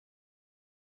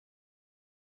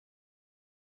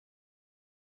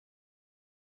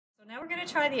So now we're going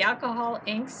to try the alcohol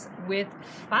inks with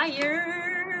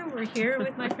fire. We're here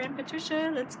with my friend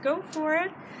Patricia. Let's go for it.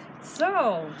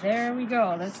 So there we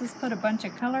go. Let's just put a bunch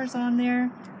of colors on there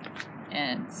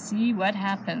and see what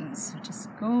happens. Just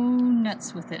go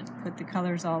nuts with it. Put the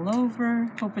colors all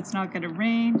over. Hope it's not going to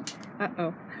rain.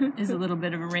 Uh-oh. It's a little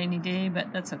bit of a rainy day,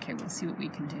 but that's okay. We'll see what we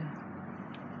can do.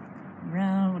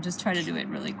 Around. We'll just try to do it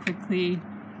really quickly.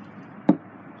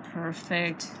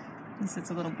 Perfect. At least it's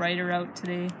a little brighter out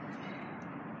today.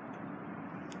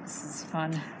 This is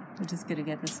fun. We're just going to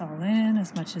get this all in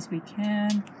as much as we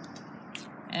can.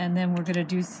 And then we're going to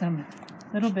do some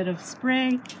little bit of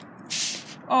spray.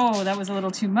 Oh, that was a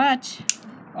little too much.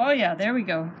 Oh yeah, there we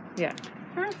go. Yeah.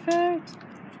 Perfect.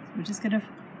 We're just going to...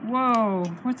 Whoa,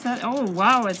 what's that? Oh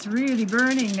wow, it's really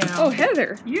burning now. Oh,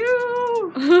 Heather. You!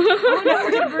 Oh no,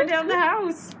 we're going to burn down the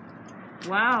house.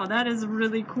 Wow, that is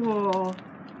really cool.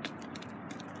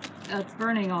 That's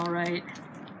burning all right.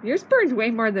 Yours burned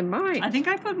way more than mine. I think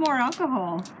I put more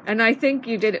alcohol. And I think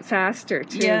you did it faster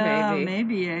too, yeah,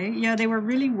 maybe. eh? Yeah, they were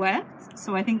really wet,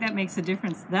 so I think that makes a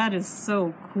difference. That is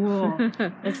so cool.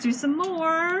 Let's do some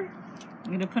more. I'm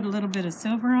going to put a little bit of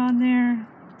silver on there.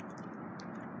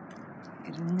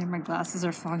 Get it in there. My glasses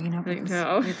are fogging up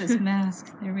with this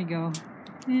mask. There we go.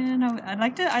 And I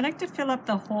like to fill up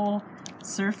the whole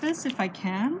surface if I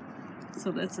can. So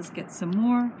let's just get some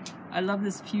more. I love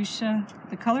this fuchsia.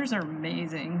 The colors are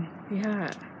amazing. Yeah.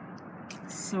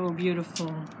 So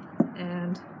beautiful.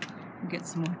 And we'll get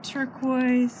some more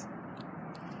turquoise.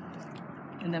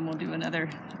 And then we'll do another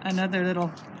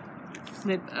little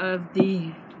flip of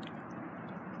the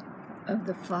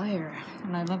flyer.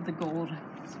 And I love the gold.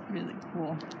 It's really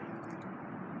cool.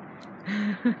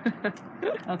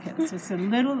 Okay, so it's a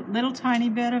little tiny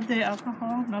bit of the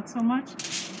alcohol, not so much.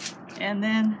 And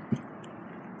then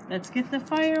let's get the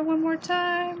fire one more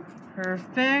time.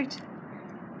 Perfect.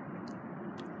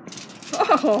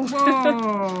 Oh.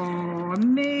 Whoa,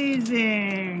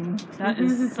 amazing. That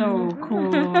is so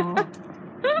cool.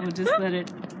 We're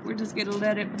just gonna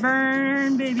let it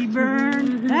burn, baby,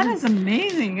 burn. That is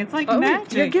amazing. It's like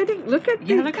magic. Look at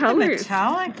the look colors. At the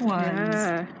metallic ones.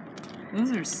 Yeah.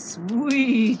 Those are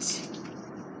sweet.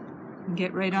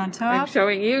 Get right on top. I'm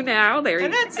showing you now. There you go.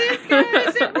 And that's it,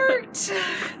 guys. It worked.